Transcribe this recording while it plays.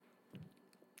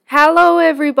Hello,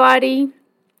 everybody.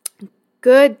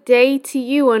 Good day to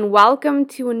you, and welcome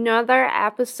to another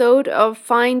episode of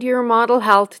Find Your Model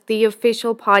Health, the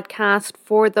official podcast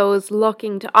for those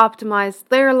looking to optimize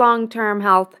their long-term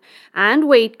health and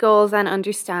weight goals and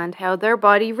understand how their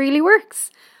body really works.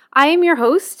 I am your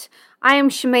host. I am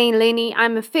Shemaine Linney.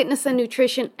 I'm a fitness and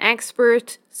nutrition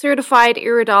expert, certified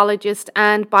iridologist,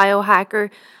 and biohacker.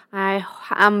 I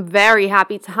am very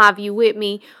happy to have you with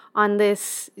me on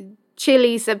this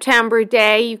chilly September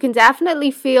day. You can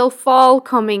definitely feel fall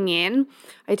coming in.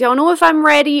 I don't know if I'm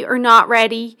ready or not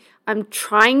ready. I'm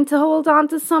trying to hold on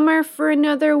to summer for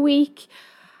another week,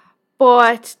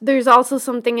 but there's also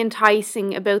something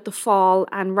enticing about the fall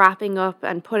and wrapping up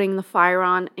and putting the fire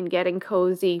on and getting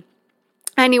cozy.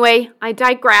 Anyway, I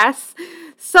digress.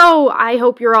 So I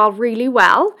hope you're all really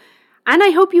well, and I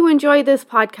hope you enjoy this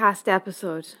podcast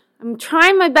episode. I'm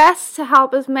trying my best to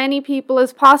help as many people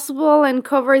as possible and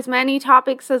cover as many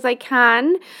topics as I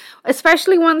can,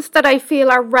 especially ones that I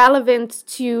feel are relevant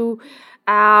to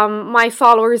my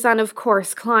followers and, of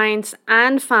course, clients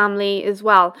and family as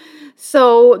well.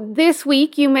 So this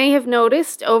week, you may have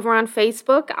noticed over on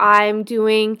Facebook, I'm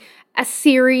doing a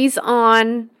series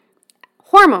on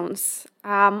hormones,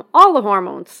 all the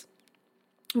hormones.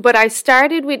 But I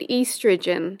started with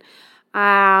estrogen.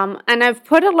 And I've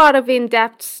put a lot of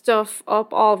in-depth stuff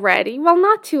up already. Well,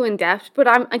 not too in-depth, but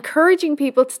I'm encouraging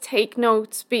people to take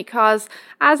notes because,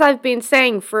 as I've been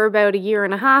saying for about a year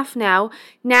and a half now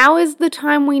is the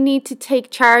time we need to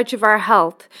take charge of our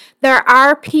health. There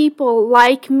are people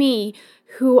like me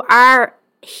who are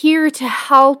here to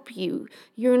help you.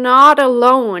 You're not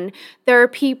alone. There are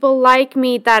people like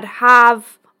me that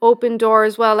have open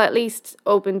doors, well, at least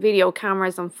open video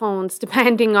cameras and phones,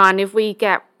 depending on if we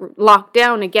get locked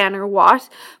down again or what.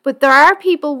 But there are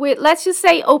people with, let's just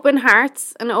say, open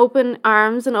hearts and open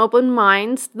arms and open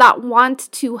minds that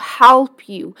want to help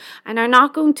you and are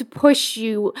not going to push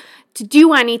you to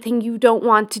do anything you don't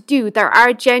want to do. There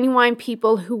are genuine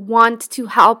people who want to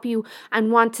help you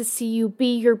and want to see you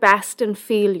be your best and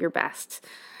feel your best.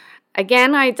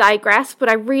 Again, I digress, but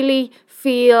I really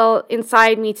feel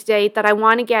inside me today that I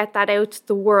want to get that out to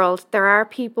the world. There are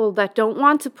people that don't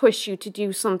want to push you to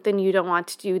do something you don't want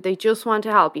to do. They just want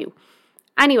to help you.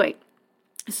 Anyway,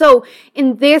 so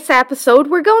in this episode,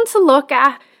 we're going to look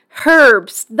at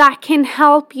herbs that can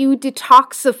help you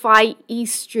detoxify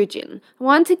estrogen. I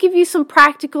want to give you some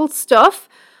practical stuff.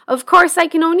 Of course, I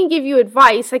can only give you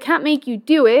advice. I can't make you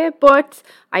do it, but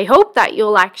I hope that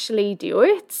you'll actually do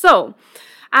it. So,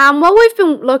 well, we've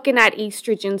been looking at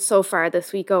estrogen so far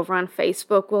this week over on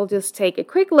Facebook. We'll just take a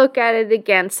quick look at it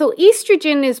again. So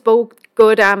estrogen is both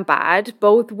good and bad.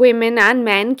 Both women and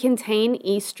men contain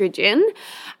estrogen,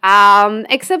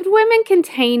 except women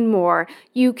contain more.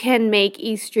 You can make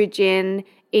estrogen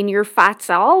in your fat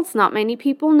cells. Not many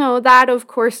people know that. Of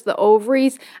course, the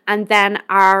ovaries, and then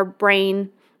our brain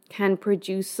can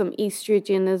produce some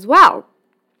estrogen as well.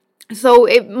 So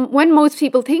when most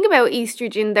people think about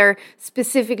estrogen, they're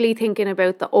specifically thinking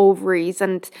about the ovaries.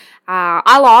 And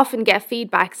I'll often get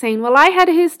feedback saying, well, I had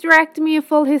a hysterectomy, a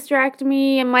full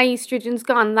hysterectomy, and my estrogen's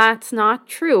gone. That's not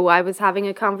true. I was having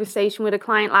a conversation with a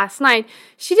client last night.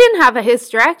 She didn't have a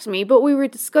hysterectomy, but we were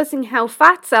discussing how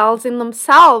fat cells in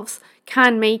themselves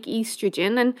can make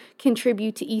estrogen and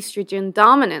contribute to estrogen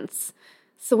dominance.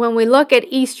 So when we look at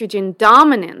estrogen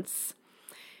dominance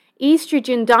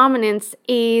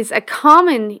is a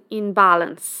common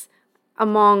imbalance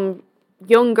among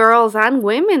young girls and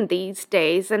women these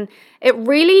days, and it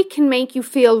really can make you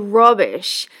feel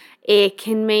rubbish. It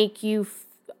can make you,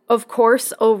 of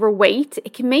course, overweight.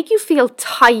 It can make you feel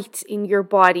tight in your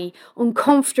body,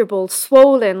 uncomfortable,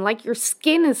 swollen, like your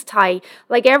skin is tight,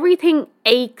 like everything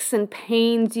aches and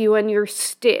pains you and you're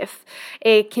stiff.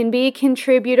 It can be a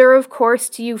contributor, of course,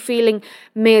 to you feeling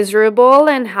miserable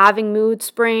and having mood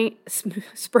swings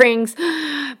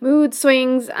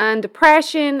and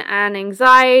depression and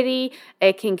anxiety.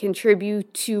 It can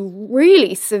contribute to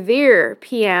really severe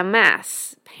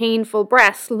PMS, painful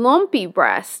breasts, lumpy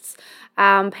breasts,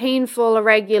 painful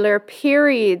irregular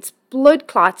periods, blood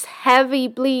clots, heavy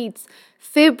bleeds,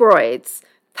 fibroids,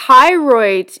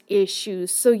 thyroid issues.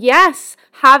 So yes,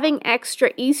 having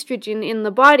extra estrogen in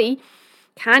the body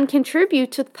can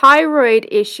contribute to thyroid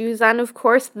issues, and of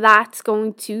course that's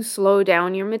going to slow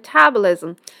down your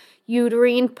metabolism.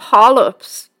 Uterine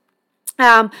polyps,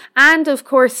 and of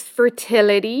course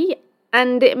fertility,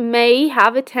 and it may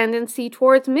have a tendency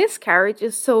towards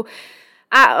miscarriages. So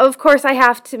of course, I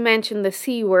have to mention the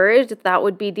C word. That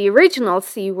would be the original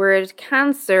C word,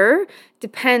 cancer,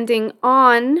 depending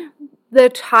on the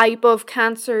type of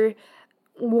cancer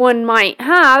one might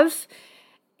have.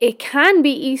 it can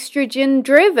be estrogen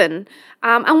driven.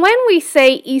 And when we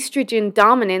say estrogen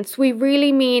dominance, we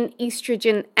really mean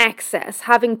estrogen excess,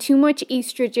 having too much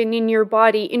estrogen in your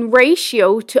body in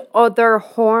ratio to other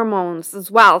hormones as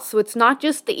well. So it's not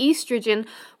just the estrogen,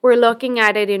 we're looking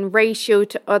at it in ratio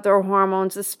to other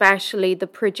hormones, especially the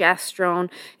progesterone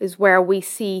is where we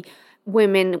see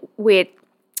women with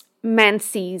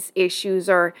menses issues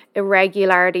or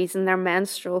irregularities in their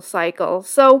menstrual cycle.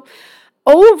 So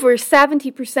over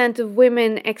 70% of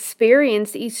women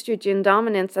experience estrogen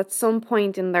dominance at some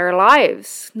point in their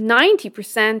lives.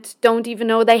 90% don't even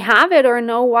know they have it or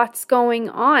know what's going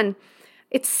on.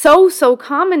 It's so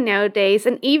common nowadays,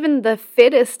 and even the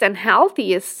fittest and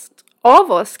healthiest of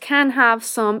us can have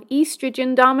some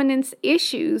estrogen dominance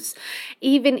issues.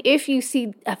 Even if you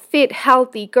see a fit,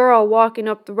 healthy girl walking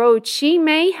up the road, she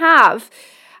may have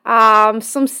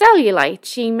some cellulite.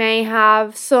 She may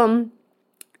have some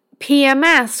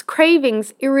PMS,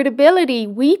 cravings, irritability,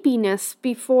 weepiness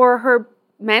before her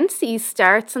menses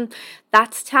starts, and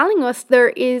that's telling us there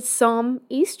is some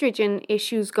estrogen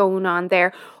issues going on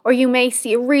there. Or you may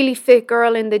see a really fit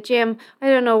girl in the gym. I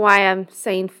don't know why I'm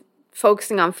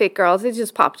focusing on fit girls, it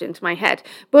just popped into my head.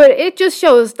 But it just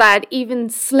shows that even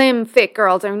slim fit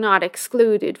girls are not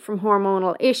excluded from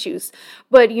hormonal issues.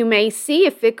 But you may see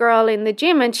a fit girl in the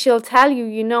gym and she'll tell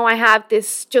you, I have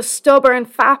this just stubborn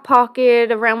fat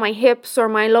pocket around my hips or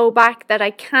my low back that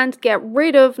I can't get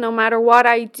rid of no matter what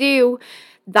I do.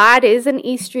 That is an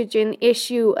estrogen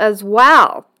issue as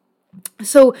well.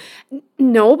 So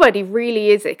nobody really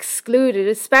is excluded,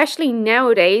 especially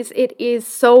nowadays. It is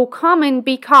so common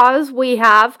because we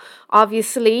have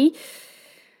obviously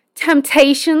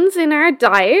temptations in our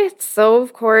diet. So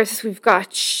of course we've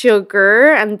got sugar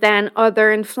and then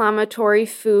other inflammatory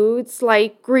foods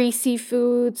like greasy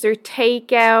foods or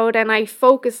takeout. And I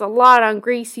focus a lot on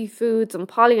greasy foods and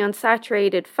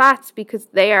polyunsaturated fats because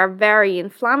they are very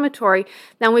inflammatory.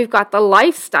 Then we've got the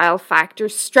lifestyle factor.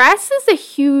 Stress is a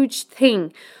huge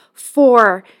thing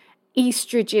for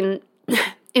estrogen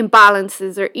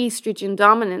imbalances or estrogen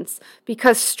dominance,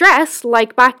 because stress,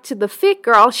 like back to the fit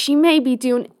girl, she may be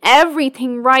doing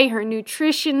everything right. Her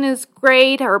nutrition is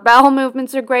great, her bowel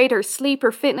movements are great, her sleep,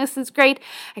 her fitness is great,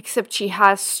 except she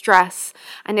has stress,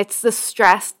 and it's the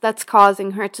stress that's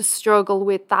causing her to struggle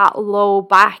with that low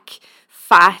back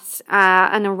fat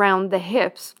and around the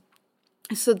hips.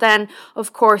 So then,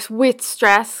 of course, with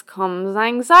stress comes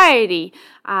anxiety.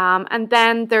 And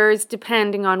then there's,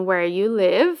 depending on where you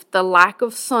live, the lack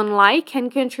of sunlight can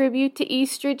contribute to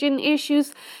estrogen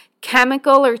issues.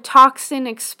 Chemical or toxin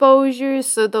exposures,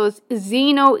 so those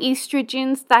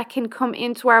xenoestrogens that can come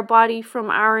into our body from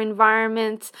our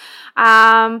environment.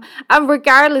 And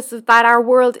regardless of that, our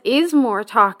world is more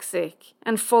toxic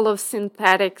and full of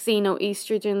synthetic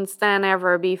xenoestrogens than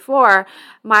ever before.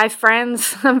 My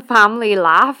friends and family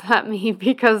laugh at me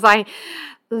because I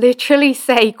literally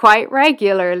say quite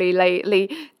regularly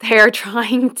lately, they're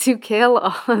trying to kill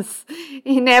us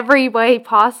in every way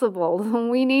possible.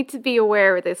 We need to be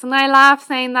aware of this. And I laugh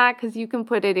saying that because you can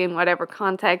put it in whatever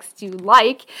context you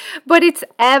like, but it's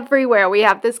everywhere. We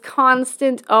have this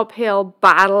constant uphill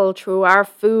battle through our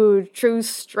food, through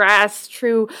stress,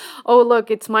 through, oh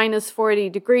look, it's minus 40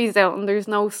 degrees out and there's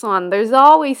no sun. There's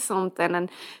always something,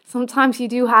 and sometimes you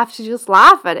do have to just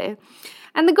laugh at it.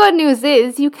 And the good news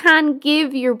is you can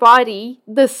give your body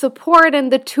the support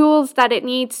and the tools that it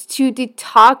needs to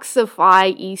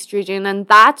detoxify estrogen. And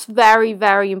that's very,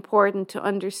 very important to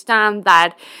understand,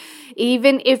 that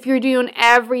even if you're doing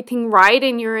everything right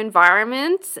in your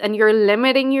environment and you're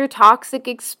limiting your toxic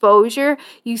exposure,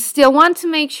 you still want to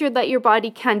make sure that your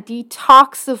body can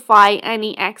detoxify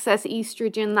any excess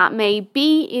estrogen that may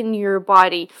be in your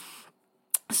body.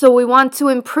 So we want to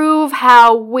improve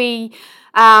how we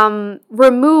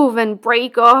remove and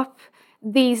break up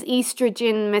these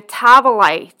estrogen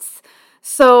metabolites.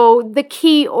 So the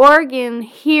key organ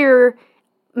here,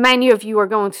 many of you are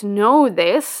going to know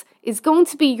this, is going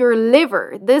to be your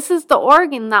liver. This is the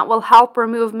organ that will help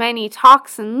remove many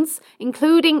toxins,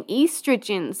 including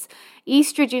estrogens.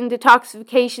 Estrogen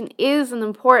detoxification is an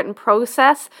important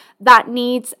process that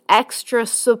needs extra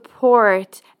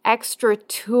support, extra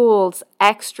tools,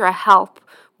 extra help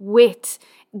with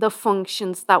the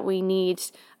functions that we need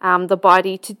the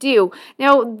body to do.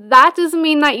 Now, that doesn't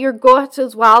mean that your gut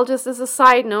as well, just as a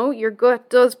side note, your gut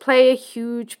does play a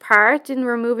huge part in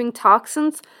removing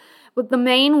toxins, but the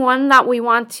main one that we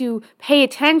want to pay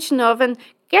attention of and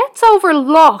gets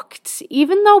overlooked,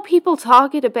 even though people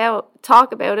talk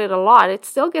about it a lot, it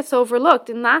still gets overlooked,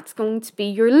 and that's going to be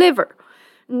your liver.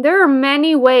 And there are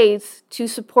many ways to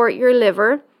support your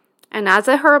liver, and as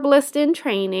a herbalist in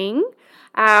training,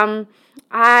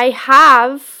 I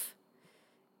have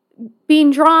been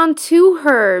drawn to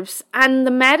herbs and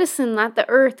the medicine that the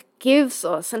earth gives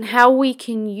us and how we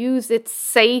can use it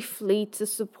safely to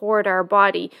support our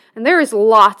body. And there is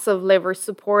lots of liver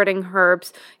supporting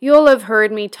herbs. You'll have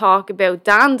heard me talk about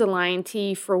dandelion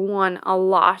tea for one a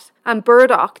lot, and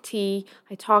burdock tea.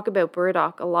 I talk about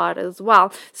burdock a lot as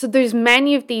well. So there's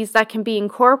many of these that can be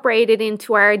incorporated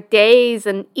into our days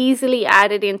and easily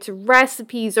added into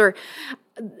recipes, or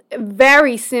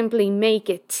very simply make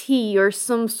a tea or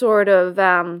some sort of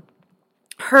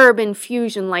herb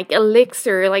infusion, like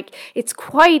elixir. Like, it's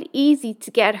quite easy to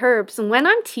get herbs. And when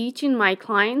I'm teaching my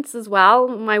clients as well,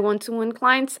 my one-to-one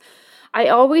clients, I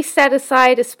always set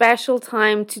aside a special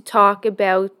time to talk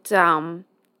about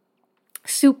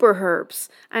super herbs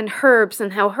and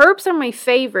how herbs are my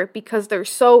favorite because they're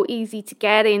so easy to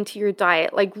get into your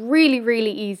diet, like really,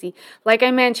 really easy. Like I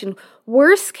mentioned,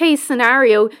 worst case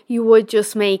scenario, you would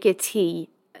just make a tea.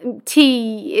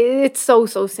 It's so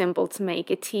simple to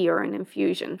make a tea or an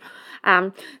infusion.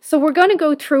 So we're going to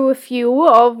go through a few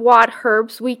of what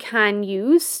herbs we can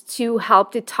use to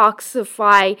help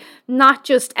detoxify not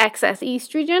just excess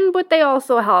estrogen, but they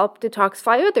also help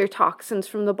detoxify other toxins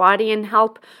from the body and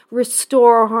help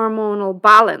restore hormonal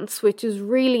balance, which is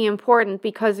really important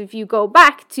because if you go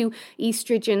back to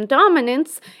estrogen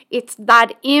dominance, it's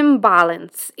that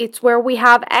imbalance. It's where we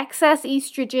have excess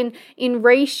estrogen in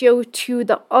ratio to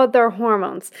the other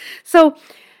hormones. So,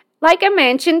 like I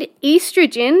mentioned,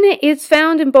 estrogen is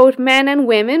found in both men and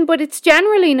women, but it's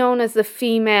generally known as the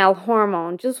female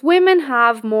hormone. Just women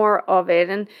have more of it,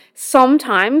 and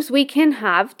sometimes we can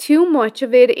have too much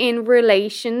of it in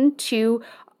relation to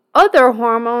other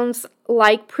hormones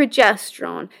like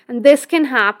progesterone. And this can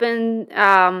happen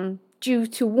due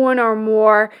to one or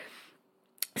more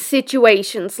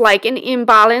situations, like an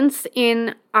imbalance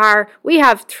in we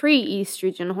have 3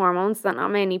 estrogen hormones that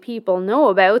not many people know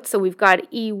about. So we've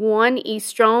got E1,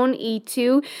 estrone,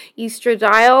 E2,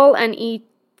 estradiol, and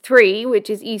E3, which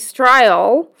is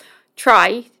estriol,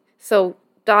 ditri.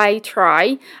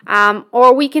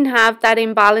 Or we can have that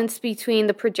imbalance between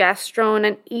the progesterone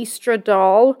and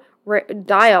estradiol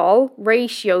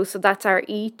ratio, so that's our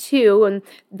E2, and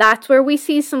that's where we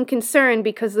see some concern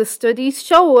because the studies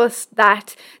show us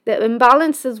that the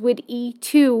imbalances with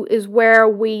E2 is where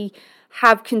we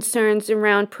have concerns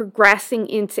around progressing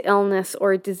into illness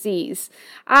or disease.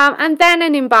 And then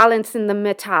an imbalance in the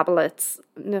metabolites,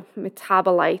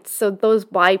 so those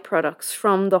byproducts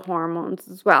from the hormones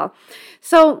as well.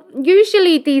 So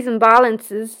usually these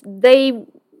imbalances, they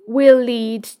will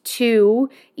lead to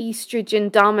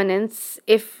estrogen dominance,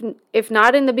 if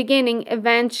not in the beginning,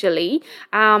 eventually.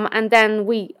 And then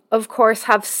we, of course,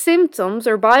 have symptoms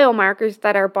or biomarkers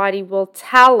that our body will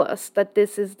tell us that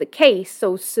this is the case.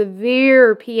 So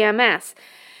severe PMS.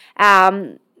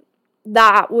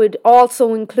 That would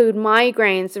also include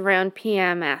migraines around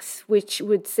PMS, which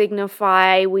would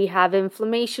signify we have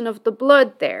inflammation of the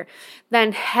blood there.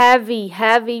 Then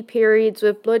heavy periods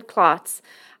with blood clots.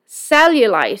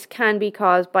 Cellulite can be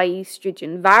caused by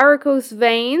estrogen. Varicose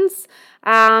veins,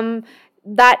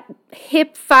 that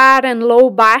hip fat and low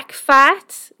back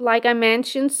fat, like I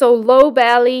mentioned. So low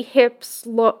belly, hips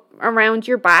around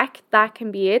your back, that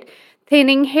can be it.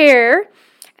 Thinning hair,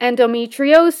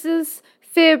 endometriosis,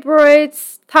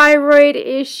 fibroids, thyroid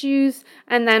issues,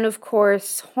 and then, of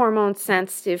course,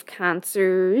 hormone-sensitive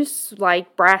cancers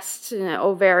like breast,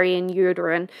 ovarian,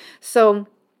 uterine. So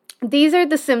these are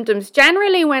the symptoms.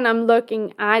 Generally, when I'm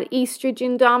looking at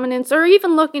estrogen dominance or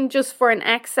even looking just for an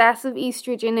excess of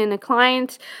estrogen in a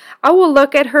client, I will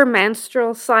look at her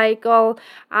menstrual cycle,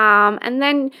 and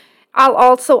then I'll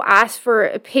also ask for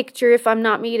a picture, if I'm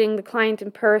not meeting the client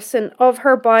in person, of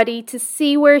her body to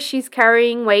see where she's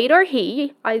carrying weight, or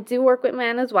he. I do work with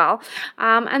men as well.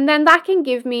 And then that can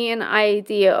give me an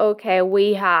idea, okay,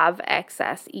 we have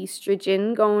excess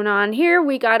estrogen going on here.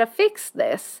 We got to fix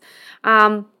this.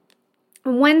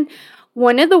 One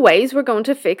of the ways we're going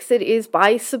to fix it is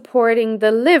by supporting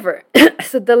the liver.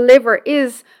 So the liver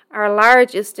is our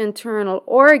largest internal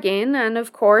organ, and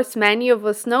of course many of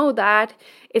us know that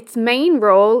its main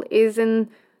role is in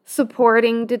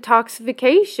supporting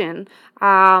detoxification.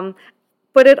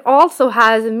 But it also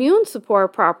has immune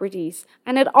support properties,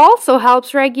 and it also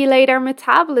helps regulate our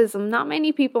metabolism. Not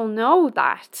many people know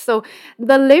that. So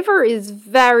the liver is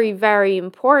very, very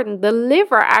important. The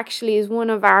liver actually is one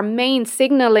of our main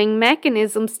signaling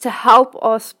mechanisms to help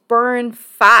us burn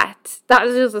fat. That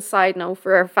is just a side note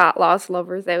for our fat loss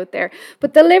lovers out there.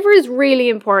 But the liver is really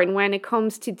important when it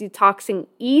comes to detoxing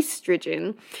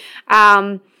estrogen,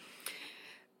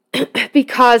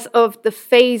 because of the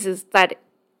phases that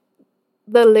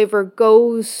the liver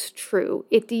goes through.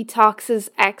 It detoxes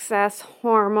excess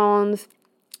hormones,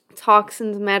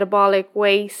 toxins, metabolic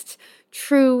waste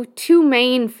through two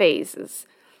main phases.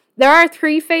 There are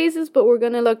three phases, but we're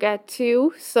going to look at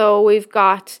two. So we've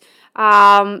got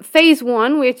phase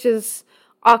one, which is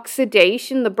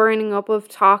oxidation, the burning up of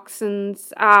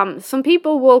toxins. Some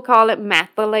people will call it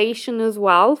methylation as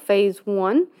well, phase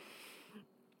one.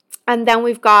 And then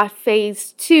we've got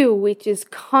phase two, which is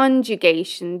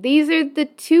conjugation. These are the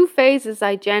two phases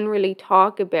I generally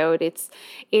talk about.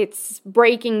 It's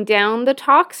breaking down the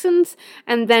toxins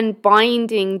and then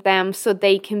binding them so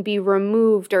they can be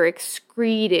removed or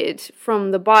excreted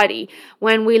from the body.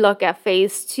 When we look at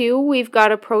phase two, we've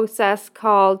got a process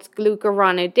called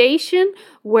glucuronidation,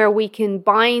 where we can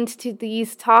bind to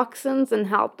these toxins and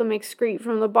help them excrete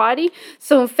from the body.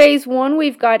 So in phase one,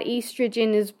 we've got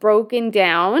estrogen is broken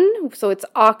down, so it's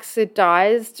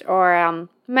oxidized or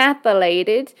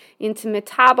methylated into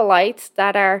metabolites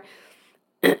that are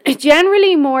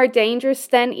generally more dangerous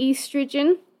than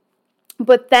estrogen.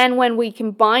 But then when we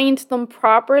can bind them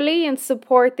properly and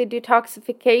support the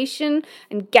detoxification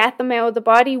and get them out of the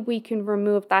body, we can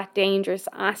remove that dangerous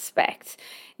aspect.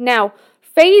 Now,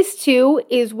 phase two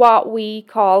is what we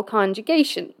call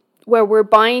conjugation, where we're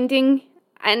binding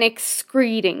and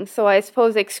excreting. So I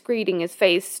suppose excreting is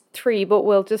phase three, but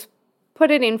we'll just put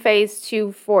it in phase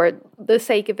two for the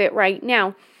sake of it right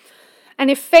now. And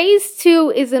if phase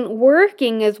two isn't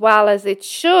working as well as it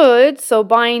should, so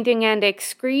binding and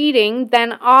excreting,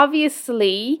 then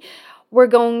obviously we're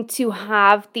going to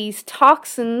have these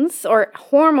toxins or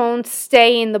hormones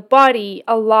stay in the body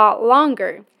a lot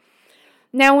longer.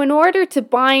 Now, in order to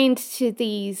bind to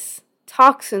these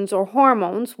toxins or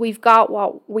hormones, we've got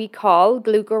what we call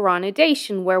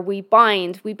glucuronidation, where we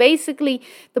bind. The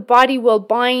body will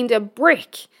bind a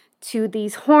brick to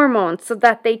these hormones so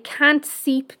that they can't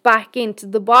seep back into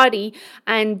the body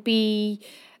and be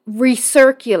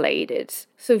recirculated.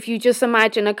 So if you just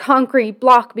imagine a concrete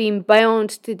block being bound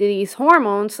to these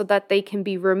hormones so that they can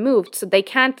be removed, so they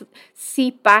can't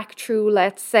seep back through,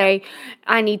 let's say,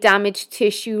 any damaged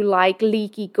tissue like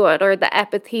leaky gut or the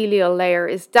epithelial layer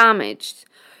is damaged.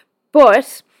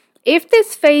 But if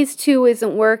this phase two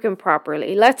isn't working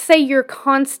properly, let's say you're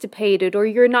constipated or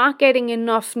you're not getting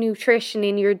enough nutrition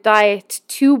in your diet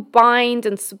to bind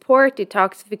and support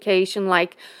detoxification,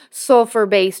 like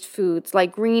sulfur-based foods,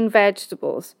 like green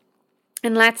vegetables,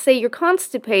 and let's say you're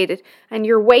constipated and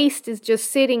your waste is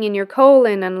just sitting in your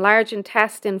colon and large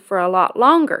intestine for a lot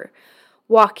longer,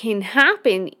 what can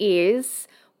happen is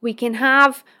we can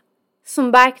have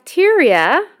some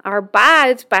bacteria, our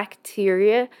bad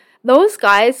bacteria. Those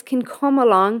guys can come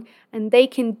along and they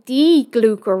can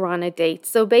deglucuronidate.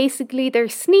 So basically they're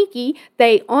sneaky.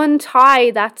 They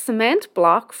untie that cement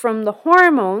block from the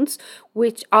hormones,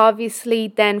 which obviously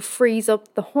then frees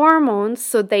up the hormones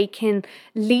so they can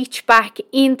leach back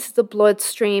into the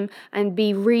bloodstream and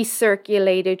be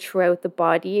recirculated throughout the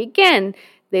body again.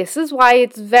 This is why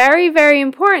it's very, very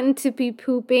important to be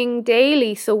pooping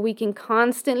daily, so we can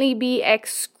constantly be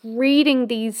excreting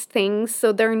these things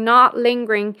so they're not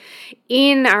lingering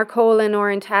in our colon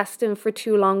or intestine for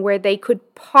too long, where they could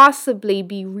possibly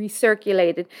be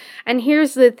recirculated. And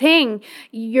here's the thing,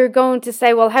 you're going to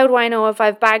say, well, how do I know if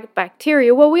I've bad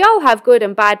bacteria? Well, we all have good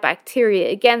and bad bacteria.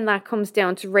 Again, that comes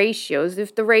down to ratios.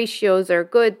 If the ratios are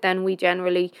good, then we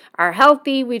generally are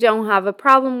healthy. We don't have a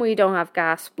problem. We don't have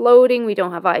gas bloating. We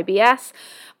don't have IBS.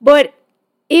 But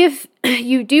if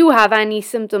you do have any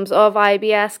symptoms of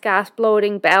IBS, gas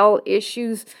bloating, bowel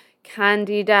issues,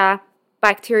 candida,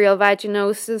 bacterial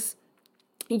vaginosis,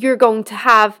 you're going to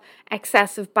have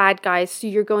excessive bad guys. So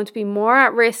you're going to be more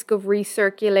at risk of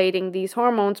recirculating these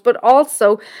hormones. But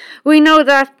also, we know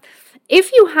that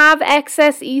if you have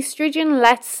excess estrogen,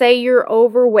 let's say you're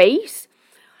overweight,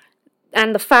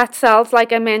 and the fat cells,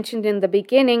 like I mentioned in the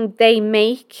beginning, they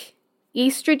make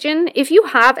estrogen. If you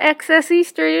have excess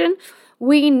estrogen,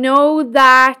 we know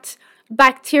that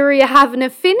bacteria have an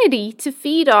affinity to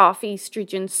feed off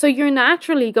estrogen. So you're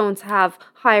naturally going to have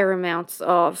higher amounts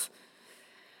of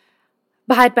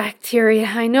bad bacteria.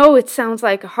 I know it sounds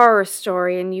like a horror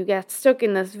story and you get stuck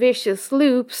in this vicious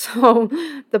loop. So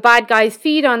the bad guys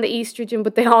feed on the estrogen,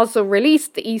 but they also release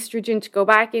the estrogen to go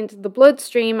back into the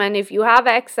bloodstream. And if you have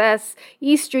excess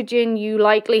estrogen, you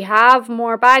likely have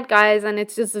more bad guys, and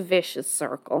it's just a vicious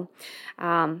circle.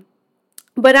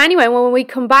 But anyway, when we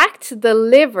come back to the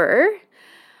liver,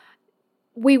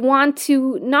 we want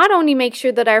to not only make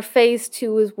sure that our phase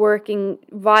 2 is working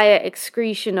via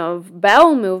excretion of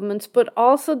bowel movements, but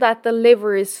also that the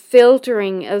liver is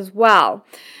filtering as well,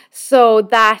 so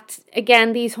that,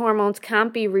 again, these hormones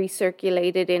can't be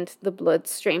recirculated into the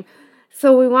bloodstream.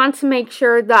 So we want to make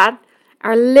sure that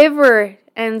our liver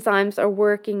enzymes are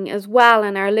working as well,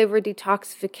 and our liver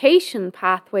detoxification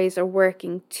pathways are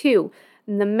working too.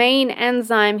 And the main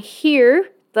enzyme here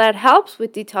that helps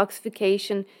with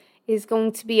detoxification is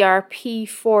going to be our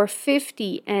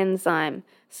P450 enzyme.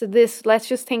 So let's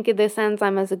just think of this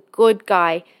enzyme as a good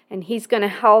guy, and he's going to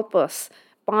help us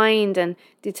bind and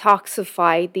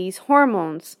detoxify these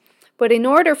hormones. But in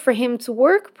order for him to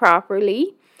work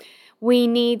properly, we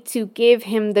need to give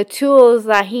him the tools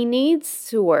that he needs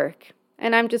to work.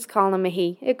 And I'm just calling him a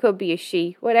he. It could be a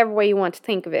she, whatever way you want to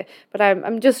think of it. But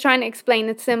I'm just trying to explain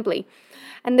it simply.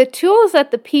 And the tools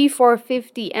that the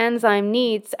P450 enzyme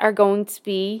needs are going to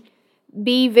be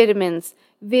B vitamins,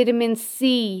 vitamin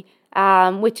C,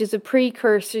 which is a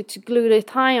precursor to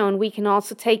glutathione. We can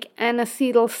also take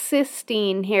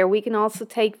N-acetylcysteine here. We can also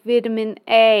take vitamin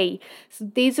A.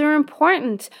 So these are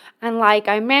important. And like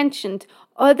I mentioned,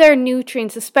 other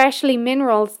nutrients, especially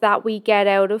minerals that we get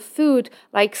out of food,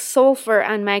 like sulfur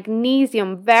and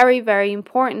magnesium, very, very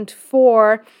important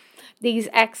for these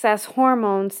excess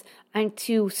hormones and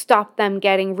to stop them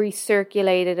getting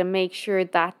recirculated and make sure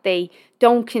that they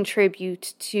don't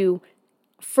contribute to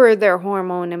further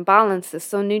hormone imbalances.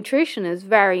 So nutrition is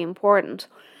very important.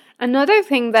 Another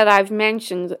thing that I've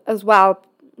mentioned as well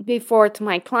before to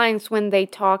my clients when they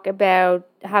talk about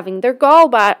having their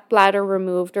gallbladder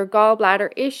removed or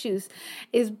gallbladder issues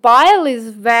is bile is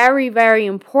very, very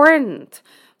important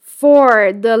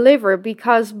for the liver,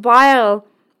 because bile,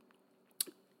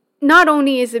 not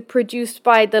only is it produced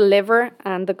by the liver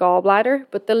and the gallbladder,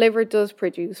 but the liver does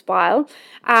produce bile.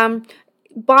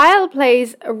 Bile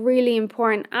plays a really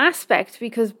important aspect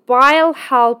because bile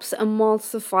helps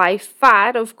emulsify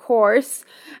fat, of course,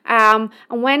 and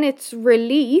when it's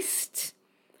released,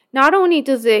 not only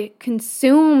does it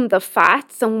consume the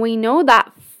fats, and we know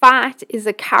that fat is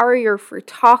a carrier for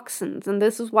toxins, and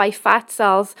this is why fat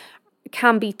cells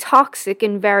can be toxic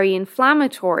and very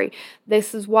inflammatory.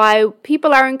 This is why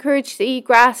people are encouraged to eat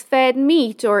grass-fed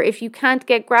meat, or if you can't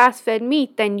get grass-fed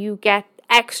meat, then you get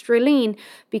extra lean,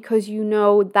 because you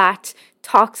know that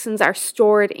toxins are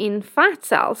stored in fat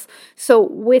cells. So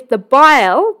with the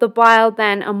bile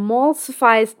then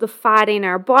emulsifies the fat in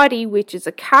our body, which is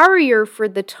a carrier for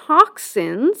the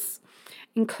toxins,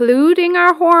 including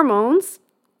our hormones.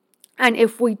 And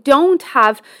if we don't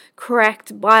have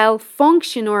correct bile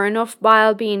function or enough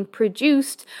bile being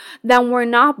produced, then we're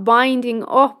not binding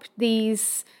up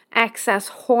these excess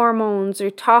hormones or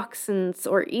toxins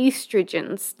or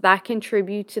estrogens that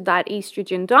contribute to that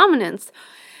estrogen dominance.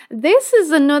 This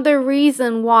is another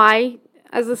reason why,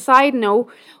 as a side note,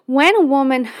 when a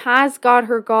woman has got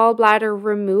her gallbladder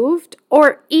removed,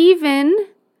 or even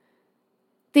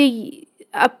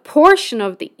a portion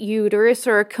of the uterus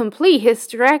or a complete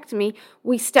hysterectomy,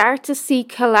 we start to see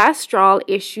cholesterol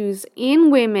issues in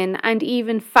women and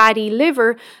even fatty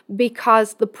liver,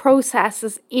 because the process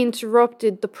has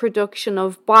interrupted the production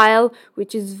of bile,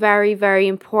 which is very, very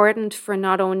important for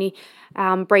not only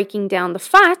breaking down the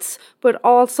fats, but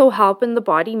also helping the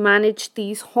body manage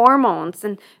these hormones.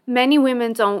 And many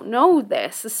women don't know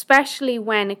this, especially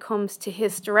when it comes to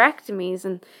hysterectomies.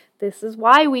 And this is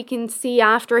why we can see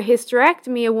after a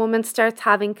hysterectomy, a woman starts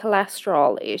having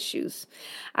cholesterol issues.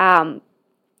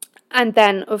 And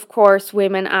then, of course,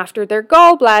 women after their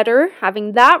gallbladder,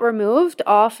 having that removed,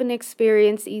 often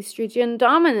experience estrogen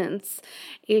dominance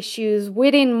issues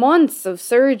within months of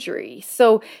surgery.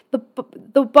 So the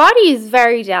body is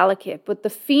very delicate, but the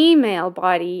female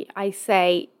body, I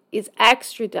say, is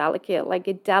extra delicate, like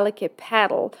a delicate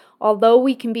petal. Although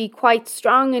we can be quite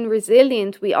strong and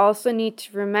resilient, we also need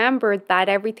to remember that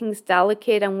everything's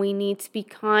delicate and we need to be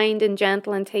kind and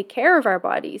gentle and take care of our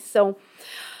bodies. So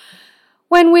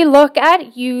when we look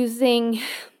at using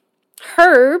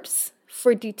herbs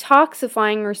for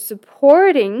detoxifying or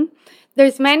supporting,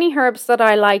 there's many herbs that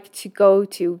I like to go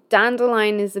to.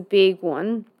 Dandelion is a big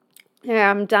one.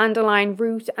 Dandelion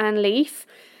root and leaf.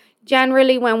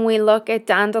 Generally, when we look at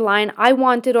dandelion, I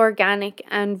want it organic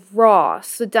and raw.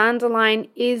 So dandelion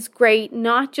is great,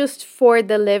 not just for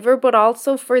the liver, but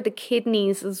also for the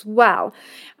kidneys as well.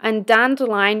 And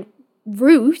dandelion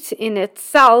root in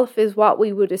itself is what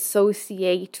we would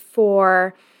associate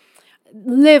for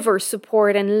liver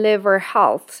support and liver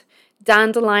health.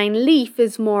 Dandelion leaf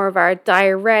is more of our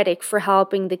diuretic for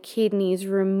helping the kidneys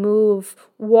remove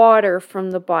water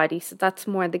from the body. So that's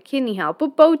more the kidney help.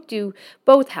 But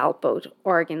both help both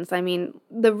organs. I mean,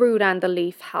 the root and the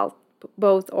leaf help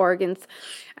both organs.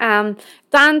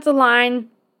 Dandelion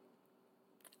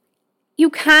You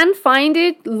can find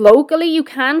it locally, you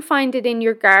can find it in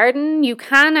your garden, you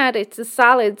can add it to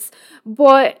salads,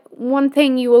 but one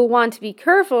thing you will want to be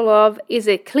careful of is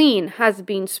it clean, has it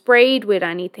been sprayed with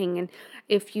anything. And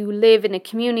if you live in a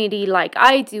community like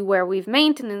I do where we've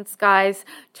maintenance guys,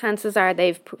 chances are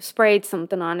they've sprayed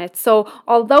something on it. So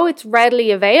although it's readily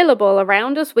available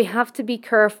around us, we have to be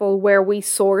careful where we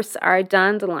source our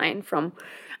dandelion from.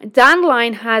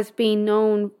 Dandelion has been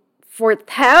known for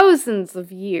thousands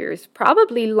of years,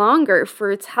 probably longer, for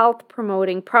its health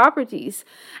promoting properties,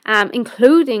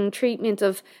 including treatment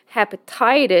of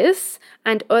hepatitis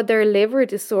and other liver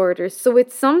disorders. So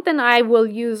it's something I will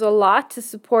use a lot to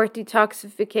support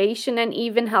detoxification and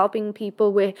even helping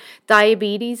people with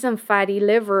diabetes and fatty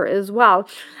liver as well.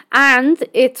 And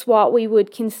it's what we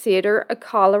would consider a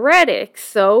choleritic.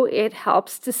 So it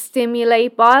helps to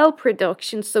stimulate bile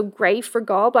production. So great for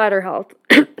gallbladder health.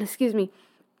 Excuse me.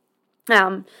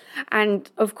 And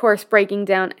of course, breaking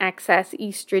down excess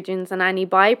estrogens and any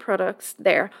byproducts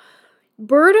there.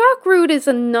 Burdock root is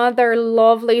another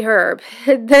lovely herb.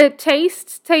 The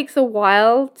taste takes a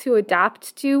while to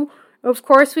adapt to. Of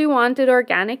course, we want it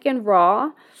organic and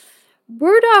raw.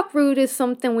 Burdock root is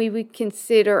something we would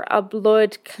consider a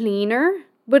blood cleaner,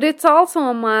 but it's also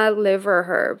a mild liver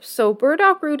herb. So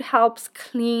burdock root helps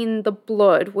clean the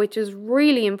blood, which is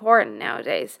really important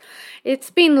nowadays. It's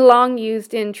been long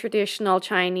used in traditional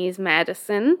Chinese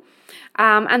medicine.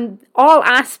 And all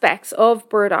aspects of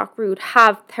burdock root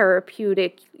have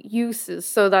therapeutic uses.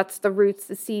 So that's the roots,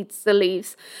 the seeds, the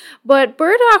leaves. But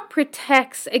burdock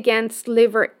protects against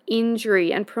liver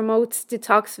injury and promotes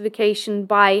detoxification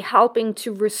by helping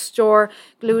to restore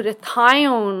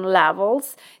glutathione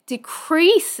levels,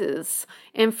 decreases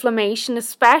inflammation,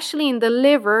 especially in the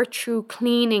liver, through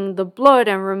cleaning the blood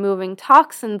and removing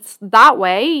toxins. That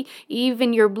way,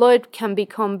 even your blood can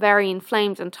become very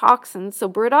inflamed and toxins. So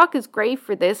burdock is great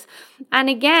for this. And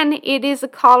again, it is a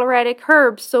choleritic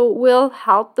herb, so it will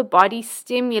help the body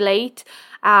stimulate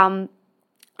and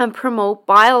promote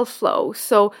bile flow.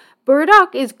 So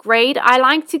burdock is great. I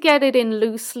like to get it in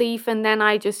loose leaf, and then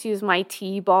I just use my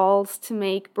tea balls to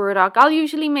make burdock. I'll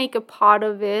usually make a pot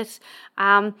of it.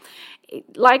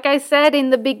 Like I said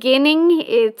in the beginning,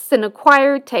 it's an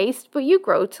acquired taste, but you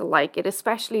grow to like it,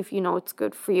 especially if you know it's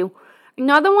good for you.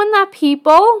 Another one that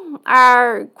people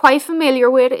are quite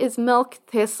familiar with is milk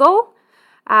thistle.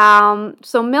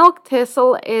 So milk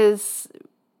thistle is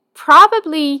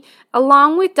probably,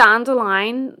 along with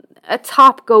dandelion, a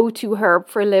top go-to herb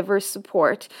for liver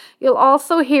support. You'll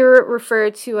also hear it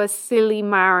referred to as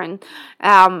silymarin,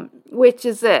 which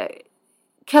is a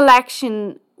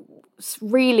collection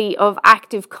really of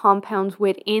active compounds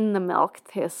within the milk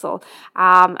thistle.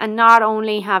 And not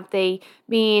only have they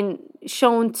been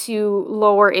shown to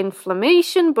lower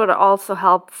inflammation, but also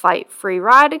help fight free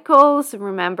radicals.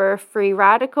 Remember, free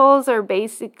radicals are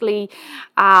basically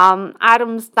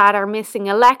atoms that are missing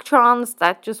electrons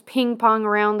that just ping pong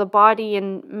around the body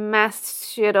and mess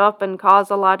shit up and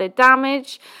cause a lot of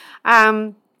damage.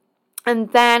 And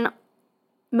then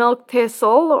milk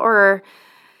thistle, or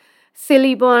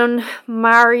Silybum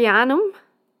marianum,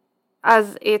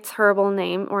 as its herbal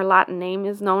name or Latin name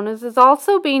is known as, is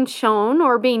also being shown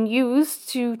or being used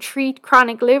to treat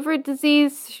chronic liver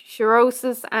disease,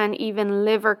 cirrhosis, and even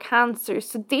liver cancer.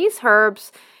 So these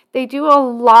herbs, they do a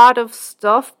lot of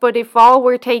stuff, but if all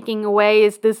we're taking away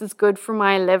is this is good for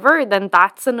my liver, then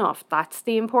that's enough. That's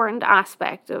the important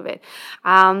aspect of it.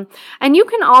 And you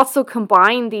can also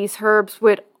combine these herbs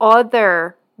with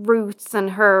other roots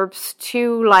and herbs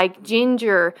too, like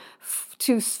ginger,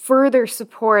 to further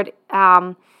support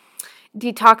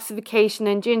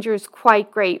detoxification. And ginger is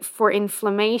quite great for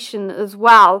inflammation as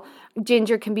well.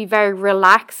 Ginger can be very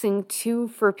relaxing too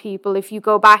for people. If you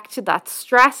go back to that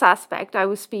stress aspect I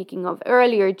was speaking of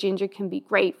earlier, ginger can be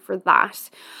great for that.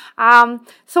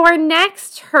 So our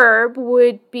next herb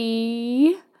would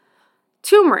be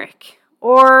turmeric,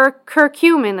 or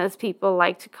curcumin, as people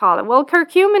like to call it. Well,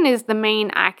 curcumin is the main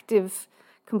active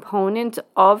component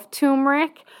of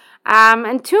turmeric.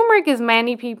 And turmeric, as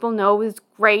many people know, is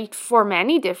great for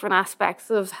many different aspects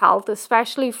of health,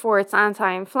 especially for its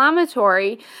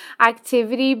anti-inflammatory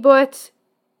activity. But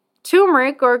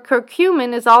turmeric, or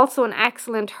curcumin, is also an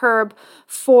excellent herb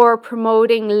for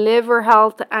promoting liver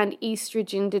health and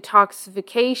estrogen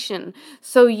detoxification.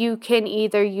 So you can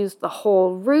either use the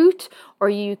whole root, or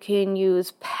you can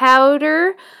use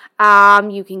powder.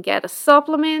 You can get a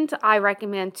supplement. I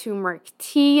recommend turmeric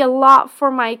tea a lot for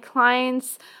my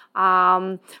clients.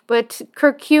 But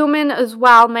curcumin as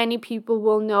well, many people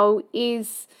will know,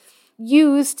 is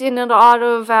used in a lot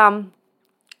of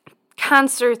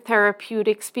cancer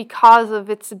therapeutics because of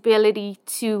its ability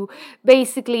to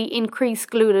basically increase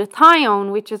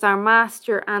glutathione, which is our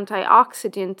master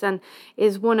antioxidant and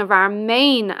is one of our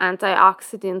main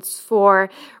antioxidants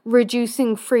for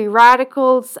reducing free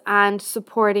radicals and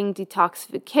supporting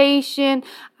detoxification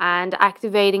and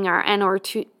activating our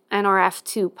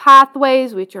NRF2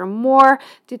 pathways, which are more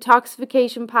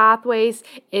detoxification pathways.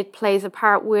 It plays a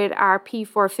part with our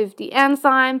P450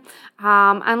 enzyme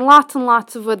and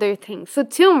lots of other things. So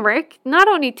turmeric not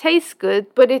only tastes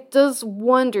good, but it does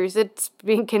wonders. It's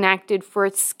been connected for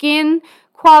its skin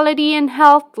quality and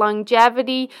health,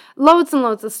 longevity, loads and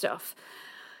loads of stuff.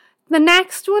 The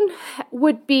next one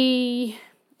would be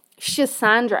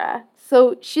Schisandra.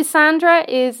 So Schisandra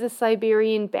is a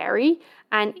Siberian berry,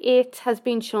 and it has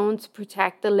been shown to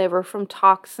protect the liver from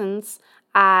toxins,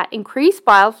 increase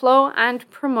bile flow, and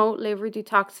promote liver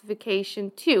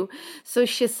detoxification too. So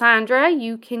Schisandra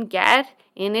you can get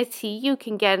in a tea, you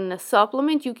can get in a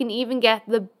supplement, you can even get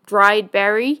the dried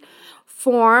berry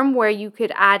form where you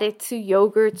could add it to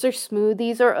yogurts or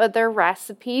smoothies or other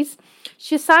recipes.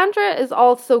 Schisandra is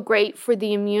also great for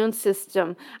the immune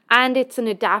system, and it's an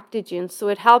adaptogen, so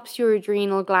it helps your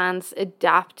adrenal glands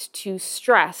adapt to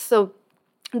stress. So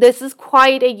this is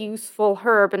quite a useful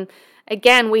herb, and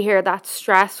again we hear that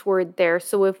stress word there.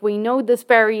 So if we know this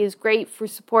berry is great for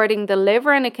supporting the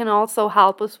liver and it can also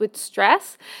help us with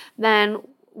stress, then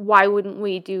why wouldn't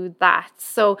we do that?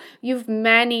 So you've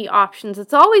many options.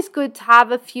 It's always good to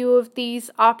have a few of these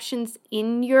options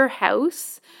in your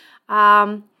house.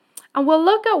 And we'll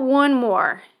look at one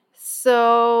more.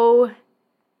 So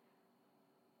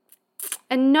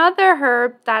another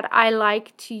herb that I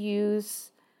like to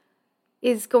use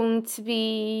is going to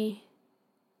be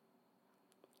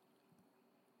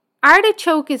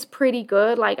artichoke. Is pretty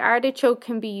good. Like, artichoke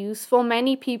can be useful.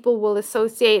 Many people will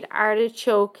associate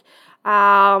artichoke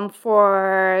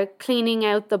for cleaning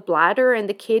out the bladder and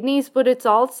the kidneys, but it's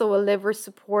also a liver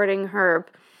supporting herb.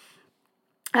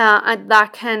 And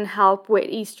that can help with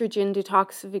estrogen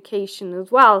detoxification as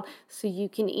well. So you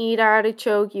can eat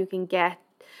artichoke, you can get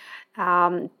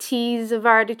teas of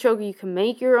artichoke, you can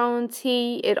make your own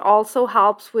tea. It also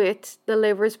helps with the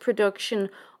liver's production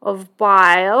of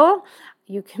bile.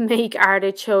 You can make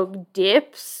artichoke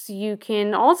dips. You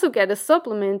can also get a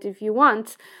supplement if you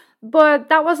want. But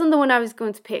that wasn't the one I was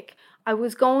going to pick. I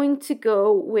was going to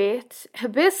go with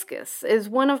hibiscus. Is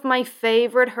one of my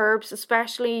favorite herbs,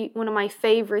 especially one of my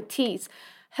favorite teas.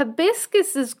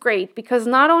 Hibiscus is great because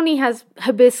not only has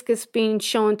hibiscus been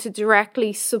shown to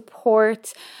directly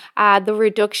support the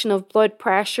reduction of blood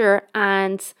pressure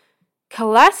and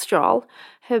cholesterol,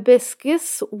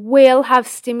 hibiscus will have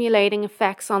stimulating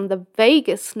effects on the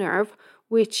vagus nerve,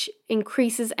 which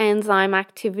increases enzyme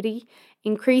activity,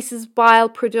 increases bile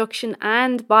production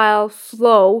and bile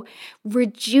flow,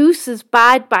 reduces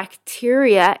bad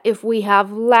bacteria. If we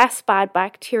have less bad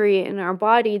bacteria in our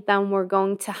body, then we're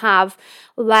going to have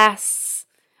less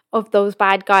of those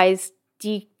bad guys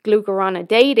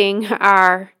deglucuronidating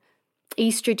our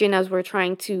estrogen as we're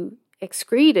trying to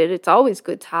excrete it. It's always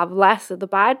good to have less of the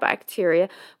bad bacteria,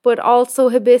 but also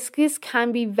hibiscus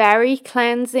can be very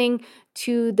cleansing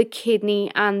to the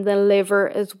kidney and the liver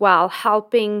as well,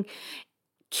 helping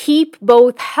keep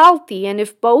both healthy. And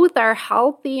if both are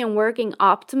healthy and working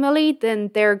optimally,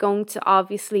 then they're going to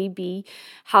obviously be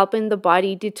helping the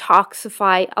body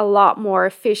detoxify a lot more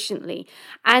efficiently.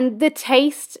 And the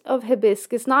taste of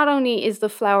hibiscus, not only is the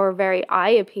flower very eye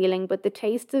appealing, but the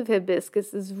taste of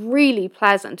hibiscus is really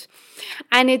pleasant.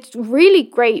 And it's really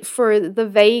great for the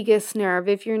vagus nerve.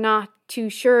 If you're not too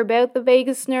sure about the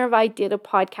vagus nerve, I did a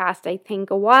podcast I think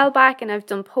a while back and I've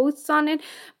done posts on it,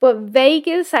 but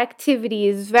vagus activity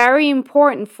is very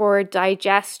important for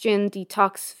digestion,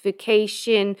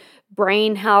 detoxification,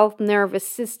 brain health, nervous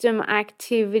system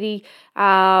activity,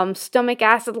 stomach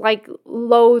acid, like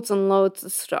loads and loads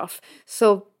of stuff.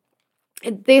 So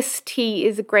this tea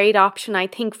is a great option, I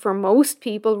think, for most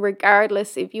people,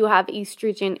 regardless if you have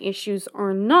estrogen issues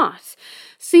or not.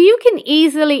 So you can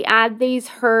easily add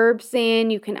these herbs in.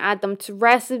 You can add them to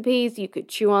recipes. You could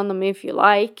chew on them if you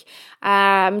like.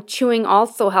 Chewing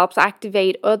also helps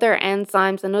activate other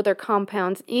enzymes and other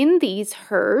compounds in these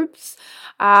herbs.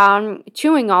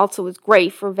 Chewing also is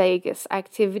great for vagus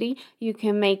activity. You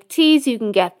can make teas. You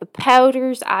can get the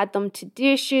powders, add them to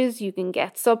dishes. You can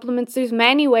get supplements. There's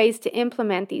many ways to implement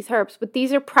implement these herbs, but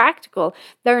these are practical.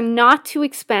 They're not too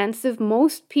expensive.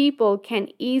 Most people can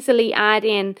easily add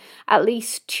in at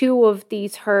least 2 of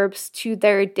these herbs to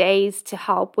their days to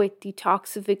help with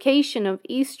detoxification of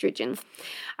estrogen.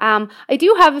 I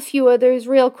do have a few others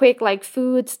real quick, like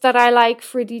foods that I like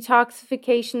for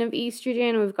detoxification of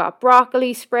estrogen. We've got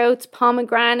broccoli, sprouts,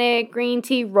 pomegranate, green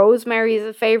tea, rosemary is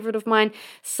a favorite of mine.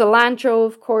 Cilantro,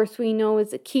 of course, we know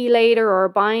is a chelator or a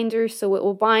binder, so it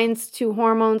will bind to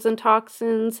hormones and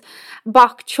toxins.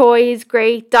 Bok choy is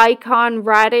great. Daikon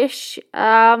radish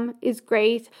is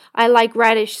great. I like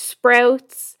radish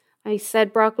sprouts. I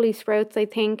said broccoli sprouts, I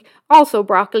think. Also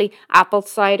broccoli. Apple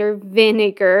cider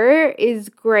vinegar is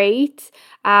great.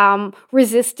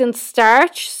 Resistant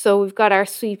starch. So we've got our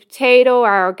sweet potato,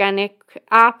 our organic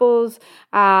apples.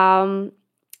 Berries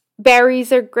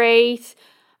are great.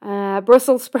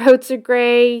 Brussels sprouts are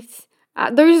great.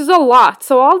 There's a lot.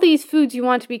 So all these foods you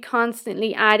want to be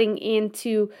constantly adding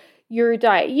into your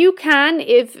diet. You can,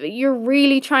 if you're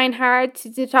really trying hard to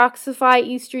detoxify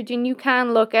estrogen, you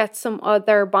can look at some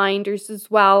other binders as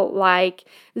well, like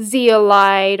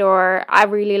zeolite, or I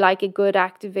really like a good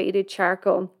activated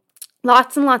charcoal.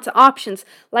 Lots and lots of options.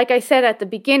 Like I said at the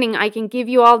beginning, I can give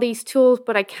you all these tools,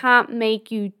 but I can't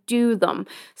make you do them.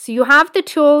 So you have the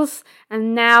tools,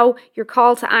 and now your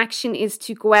call to action is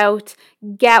to go out,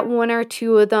 get 1 or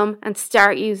 2 of them, and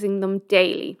start using them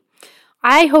daily.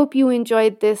 I hope you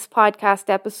enjoyed this podcast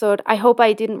episode. I hope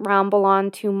I didn't ramble on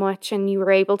too much and you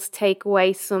were able to take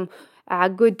away some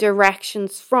good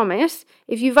directions from it.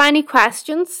 If you've any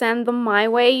questions, send them my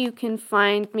way. You can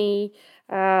find me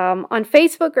on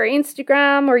Facebook or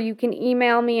Instagram, or you can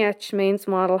email me at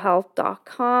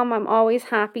shamainsmodelhealth.com. I'm always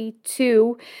happy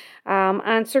to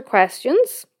answer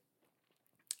questions.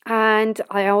 And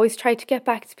I always try to get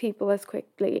back to people as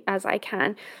quickly as I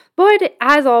can. But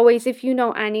as always, if you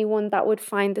know anyone that would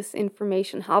find this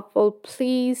information helpful,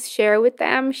 please share with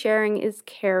them. Sharing is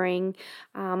caring.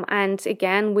 And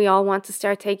again, we all want to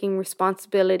start taking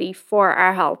responsibility for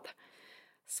our health.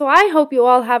 So I hope you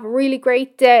all have a really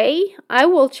great day. I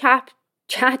will chat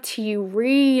to you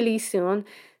really soon.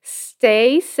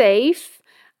 Stay safe.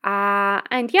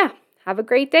 And yeah, have a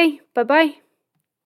great day. Bye-bye.